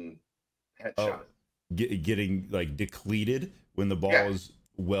getting headshot? Getting like decleated when the ball is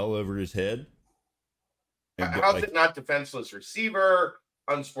well over his head. How's it not defenseless receiver,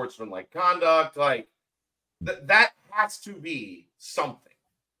 unsportsmanlike conduct? Like that has to be something.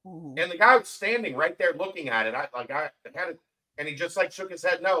 And the guy was standing right there looking at it. I had it, and he just like shook his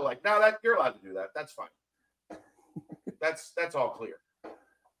head. No, that you're allowed to do that. That's fine. That's all clear.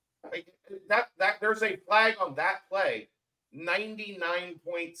 Like, that there's a flag on that play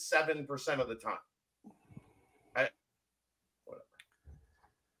 99.7% of the time. Whatever.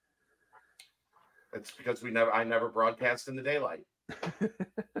 It's because I never broadcast in the daylight.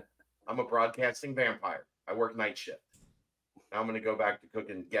 I'm a broadcasting vampire. I work night shift. Now I'm going to go back to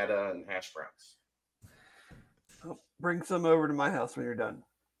cooking geta and hash browns. Oh, bring some over to my house when you're done.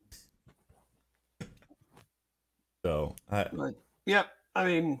 So, yep. I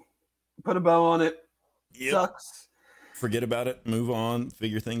mean, put a bow on it. Yep. Sucks. Forget about it. Move on.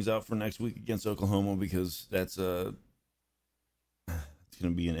 Figure things out for next week against Oklahoma, because that's it's going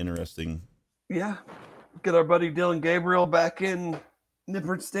to be an interesting. Yeah. Get our buddy Dylan Gabriel back in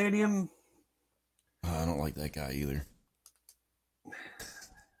Nippert Stadium. I don't like that guy either.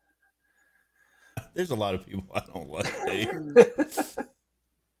 There's a lot of people I don't like.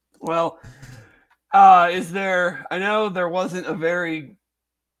 Well, I know there wasn't a very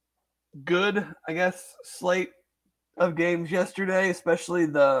good, I guess, slate of games yesterday, especially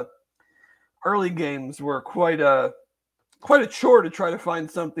the early games were quite a chore to try to find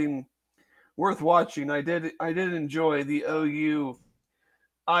something worth watching. I did enjoy the OU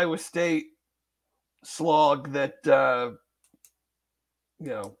Iowa State slog that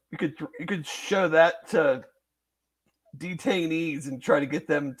you could show that to detainees and try to get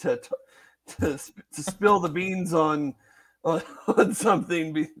them to spill the beans on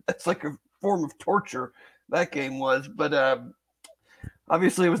something. That's like a form of torture, that game was. But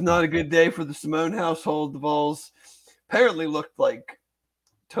obviously it was not a good day for the Simone household. The Vols apparently looked like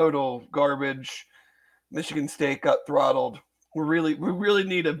total garbage. Michigan State got throttled. We really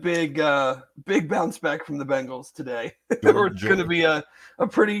need a big bounce back from the Bengals today. Or it's going to be a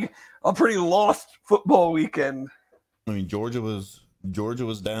pretty lost football weekend. I mean, Georgia was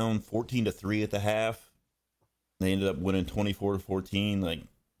down 14-3 at the half. They ended up winning 24-14. Like,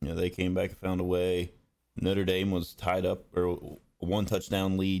 they came back and found a way. Notre Dame was tied up, or a 1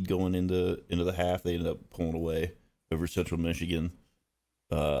 touchdown lead going into the half. They ended up pulling away over Central Michigan.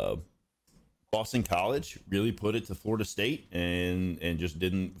 Boston College really put it to Florida State and just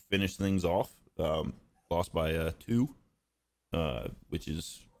didn't finish things off. Lost by 2, which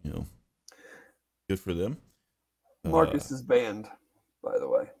is good for them. Marcus is banned, by the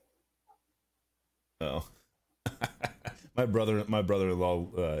way. Oh, my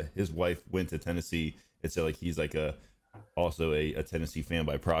brother-in-law, his wife went to Tennessee, and so he's also a Tennessee fan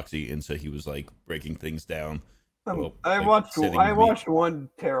by proxy, and so he was breaking things down. I watched one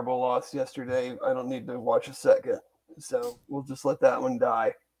terrible loss yesterday. I don't need to watch a second, so we'll just let that one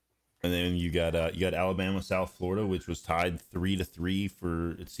die. And then you got Alabama, South Florida, which was tied 3-3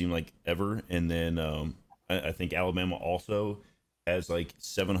 for, it seemed like, ever. And then I think Alabama also has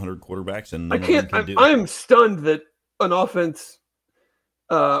 700 quarterbacks, and I'm stunned that an offense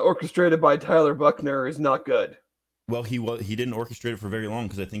orchestrated by Tyler Buchner is not good. Well, he didn't orchestrate it for very long,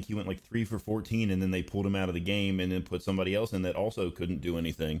 because I think he went 3 for 14, and then they pulled him out of the game and then put somebody else in that also couldn't do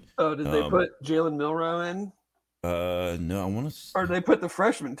anything. Oh, did they put Jalen Milroe in? No, I want to. Or they put the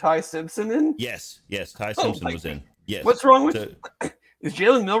freshman Ty Simpson in? Yes, Ty Simpson was in. Yes. What's wrong with? Is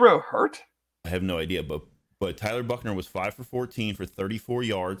Jalen Milroe hurt? I have no idea, but Tyler Buchner was 5 for 14 for 34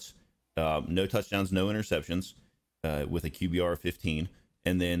 yards, no touchdowns, no interceptions, with a QBR of 15.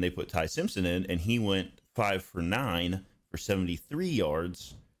 And then they put Ty Simpson in, and he went 5 for 9 for 73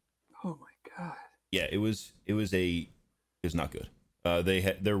 yards. Oh my God! Yeah, it was not good.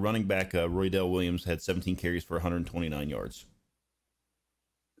 Their running back Roydell Williams had 17 carries for 129 yards.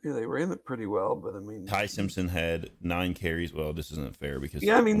 Yeah, they ran it pretty well, but I mean, Ty Simpson had 9 carries. Well, this isn't fair because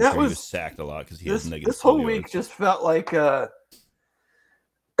yeah, I mean he was sacked a lot because he has negative. This whole week just felt like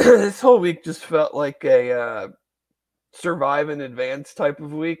this whole week just felt like a survive in advance type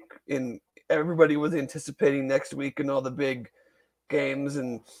of week, and everybody was anticipating next week and all the big games,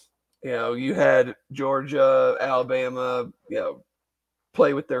 and you had Georgia, Alabama,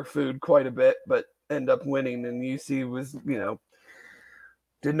 play with their food quite a bit, but end up winning, and UC was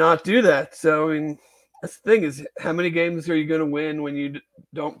did not do that. So I mean, that's the thing is, how many games are you going to win when you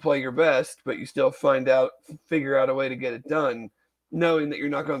don't play your best, but you still figure out a way to get it done, knowing that you're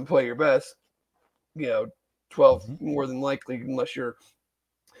not going to play your best, 12 more than likely, unless you're,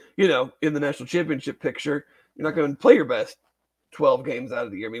 in the national championship picture, you're not going to play your best 12 games out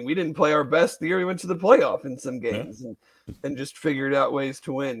of the year. I mean, we didn't play our best the year we went to the playoff in some games and just figured out ways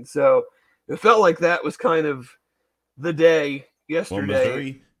to win. So it felt like that was kind of the day yesterday.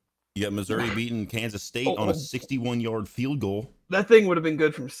 Well, you got Missouri beating Kansas State on a 61-yard field goal. That thing would have been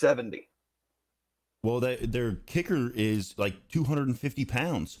good from 70. Well, their kicker is like 250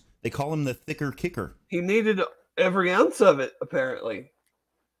 pounds. They call him the thicker kicker. He needed every ounce of it, apparently.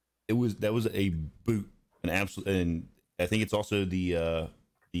 That was a boot, an absolute, and I think it's also the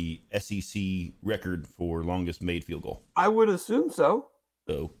SEC record for longest made field goal. I would assume so.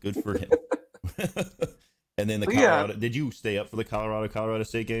 So good for him. And then the Colorado. Yeah. Did you stay up for the Colorado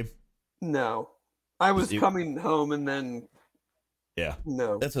State game? No, I was coming home and then. Yeah,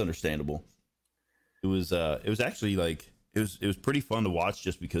 no, that's understandable. It was actually like it was pretty fun to watch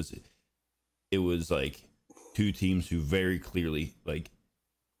just because it was like two teams who very clearly like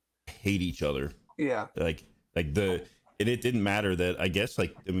hate each other. Yeah, like it didn't matter that I guess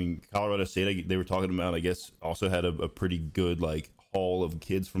Colorado State they were talking about I guess also had a pretty good like haul of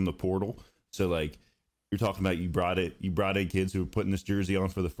kids from the portal. So like you're talking about you brought in kids who were putting this jersey on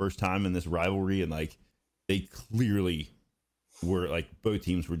for the first time in this rivalry, and like they clearly were like both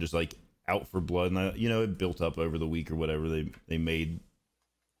teams were just like out for blood, and it built up over the week or whatever. They made,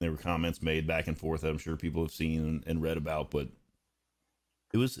 there were comments made back and forth that I'm sure people have seen and read about, but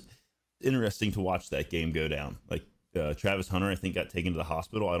it was interesting to watch that game go down. Like Travis Hunter, I think, got taken to the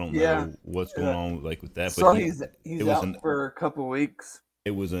hospital. I don't know what's going on like with that. So he's out for a couple weeks.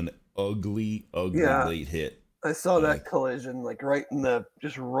 It was an ugly late hit. I saw that collision like right in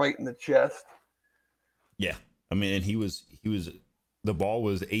the chest. Yeah, I mean, and he was. The ball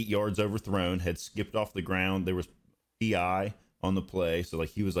was 8 yards overthrown, had skipped off the ground. There was PI on the play, so like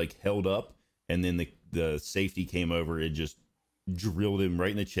he was like held up, and then the safety came over and just drilled him right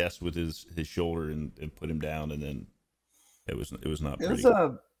in the chest with his shoulder and put him down, and then it was not pretty.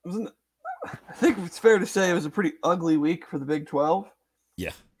 I think it's fair to say it was a pretty ugly week for the Big 12.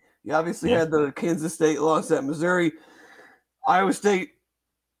 Yeah. You obviously had the Kansas State loss at Missouri. Iowa State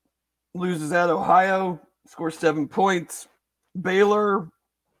loses at Ohio, scores 7 points. Baylor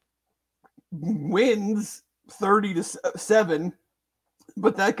wins 30-7,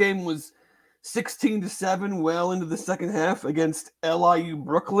 but that game was 16-7 well into the second half against LIU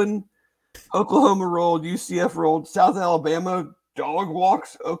Brooklyn. Oklahoma rolled, UCF rolled, South Alabama dog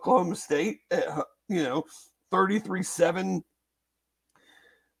walks Oklahoma State at 33-7.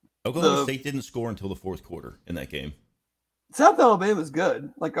 Oklahoma State didn't score until the fourth quarter in that game. South Alabama's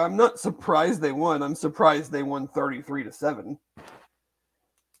good. Like, I'm not surprised they won. I'm surprised they won 33-7.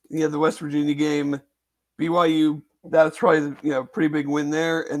 You had the West Virginia game, BYU. That's probably pretty big win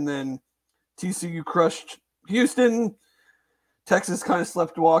there. And then TCU crushed Houston. Texas kind of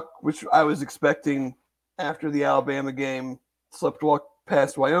slept walk, which I was expecting after the Alabama game. Slept walk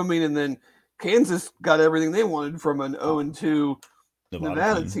past Wyoming, and then Kansas got everything they wanted from an 0-2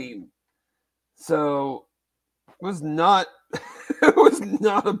 Nevada team. So it was not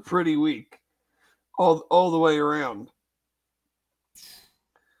a pretty week all the way around.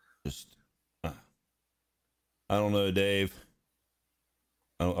 Just I don't know, Dave.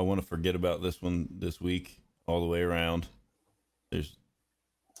 I want to forget about this one this week all the way around. There's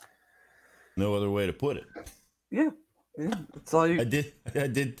no other way to put it. Yeah, that's all you. I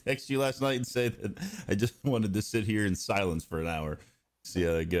did text you last night and say that I just wanted to sit here in silence for an hour, see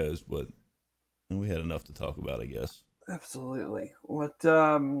how it goes, but we had enough to talk about, I guess. Absolutely.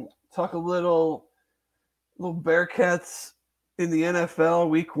 Talk a little Bearcats in the NFL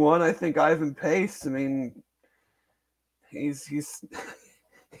week 1. I think Ivan Pace. I mean, he's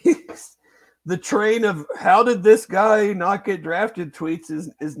the train of how did this guy not get drafted tweets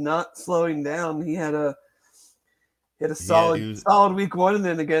is not slowing down. He had a solid week 1, and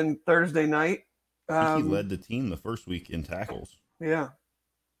then again Thursday night. He led the team the first week in tackles. Yeah.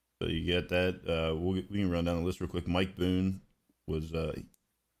 So you get that. We can run down the list real quick. Mike Boone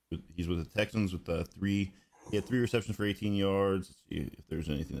He's with the Texans with three. He had 3 receptions for 18 yards. Let's see if there's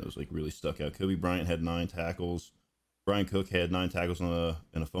anything that was like really stuck out. Kobe Bryant had 9 tackles. Brian Cook had 9 tackles on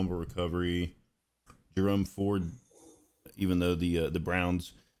a fumble recovery. Jerome Ford, even though the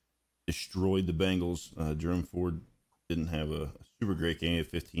Browns destroyed the Bengals, Jerome Ford didn't have a super great game. He had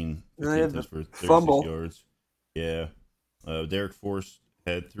 15 touches for 36 fumble. yards. Yeah. Derek Force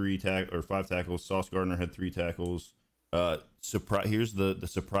had 5 tackles. Sauce Gardner had 3 tackles. Here's the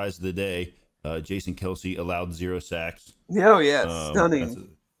surprise of the day. Jason Kelce allowed 0 sacks. Oh yeah, stunning.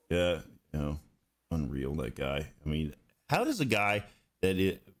 Unreal, that guy. I mean, how does a guy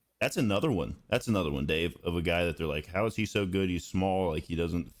that's another one. That's another one, Dave, of a guy that they're like, how is he so good? He's small, like he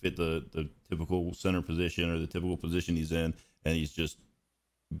doesn't fit the typical center position or the typical position he's in, and he's just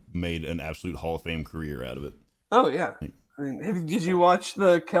made an absolute Hall of Fame career out of it. Oh yeah. I mean, did you watch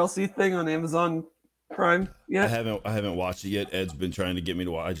the Kelce thing on Amazon Prime yet? I haven't watched it yet. Ed's been trying to get me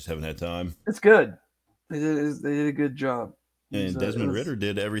to watch. I just haven't had time. It's good. They did a good job. And Desmond Ritter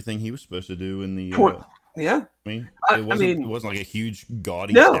did everything he was supposed to do in the. Yeah. I mean, it wasn't like a huge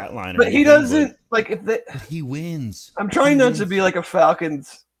gaudy no, stat line. But he doesn't like if they. But he wins. I'm trying not to be like a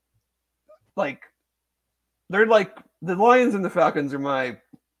Falcons. Like, they're like the Lions and the Falcons are my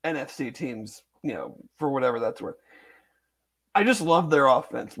NFC teams. For whatever that's worth. I just love their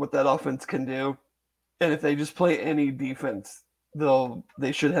offense. What that offense can do. And if they just play any defense,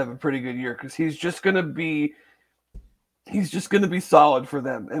 they should have a pretty good year because he's just gonna be solid for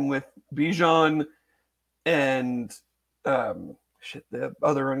them. And with Bijan and the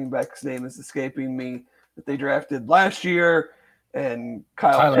other running back's name is escaping me that they drafted last year, and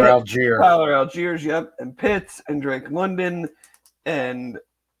Tyler Algiers, yep, and Pitts and Drake London, and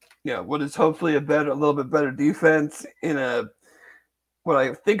what is hopefully a little bit better defense in what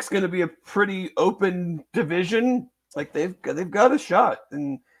I think is going to be a pretty open division. Like they've got a shot,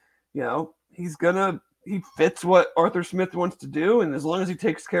 and he fits what Arthur Smith wants to do, and as long as he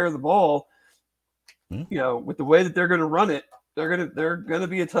takes care of the ball, with the way that they're going to run it, they're going to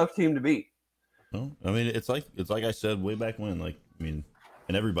be a tough team to beat. Well, I mean, it's like I said way back when. Like, I mean,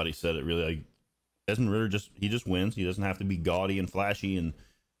 and everybody said it really. Like, Desmond Ritter just wins. He doesn't have to be gaudy and flashy and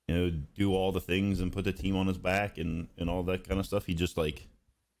do all the things and put the team on his back and all that kind of stuff. He just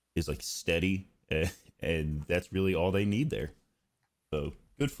is steady, and that's really all they need there. So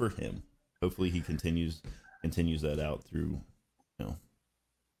good for him. Hopefully he continues that out through,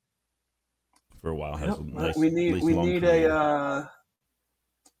 for a while. Has a nice, we need career.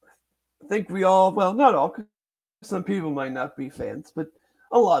 I think we all, well, not all, cause some people might not be fans, but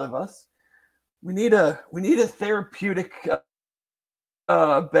a lot of us. We need a therapeutic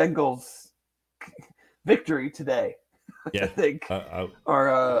Bengals victory today. Yeah, I think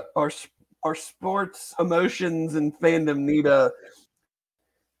our sports emotions and fandom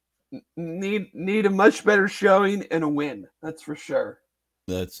need a much better showing and a win. That's for sure.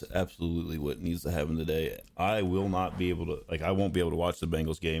 That's absolutely what needs to happen today. I will not be able to I won't be able to watch the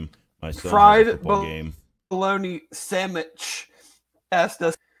Bengals game. My son has a football game. Bologna sandwich asked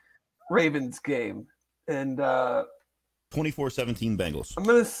us Ravens game, and 24-17 Bengals. I'm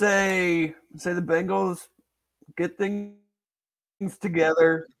gonna say the Bengals get things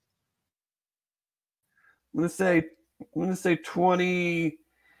together. I'm gonna say 20.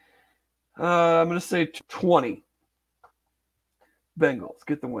 I'm gonna say 20. Bengals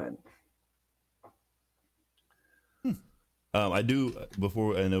get the win. I do.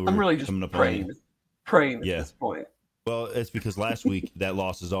 Before I know, I'm really just coming up praying at this point. Well, it's because last week that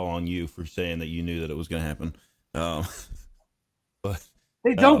loss is all on you for saying that you knew that it was going to happen. But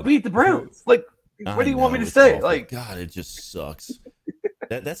they don't beat the Browns. Like, what do you want me to say? Awful. Like, God, it just sucks.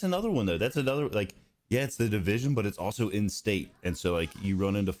 That's another one though. That's another it's the division, but it's also in state, and so you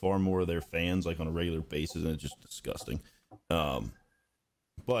run into far more of their fans on a regular basis, and it's just disgusting.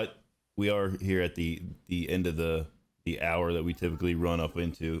 But we are here at the end of the hour that we typically run up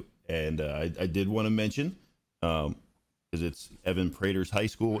into, and I did want to mention because it's Evan Prater's high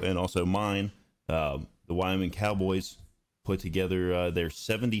school and also mine. The Wyoming Cowboys put together their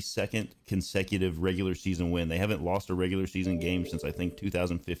 72nd consecutive regular season win. They haven't lost a regular season game since I think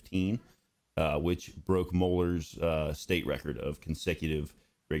 2015, which broke Moeller's state record of consecutive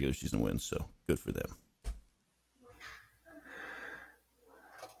regular season wins. So good for them.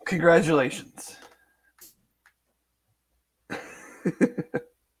 Congratulations.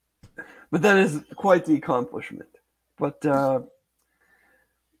 But that is quite the accomplishment. But no,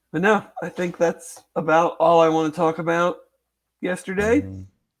 I think that's about all I want to talk about yesterday.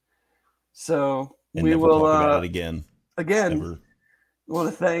 So and we never will talk about it again. I want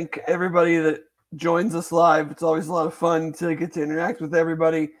to thank everybody that joins us live. It's always a lot of fun to get to interact with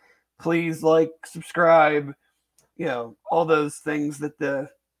everybody. Please like, subscribe, all those things that the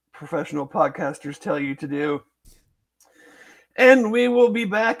professional podcasters tell you to do. And we will be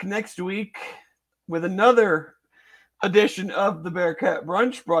back next week with another edition of the Bearcat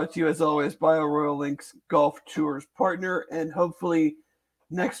Brunch, brought to you as always by our Royal Links Golf Tours partner. And hopefully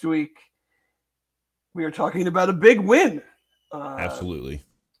next week we are talking about a big win. Absolutely.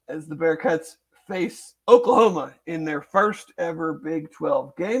 As the Bearcats face Oklahoma in their first ever Big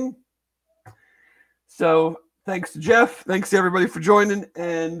 12 game. So thanks to Jeff. Thanks to everybody for joining,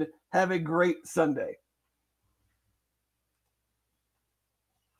 and have a great Sunday.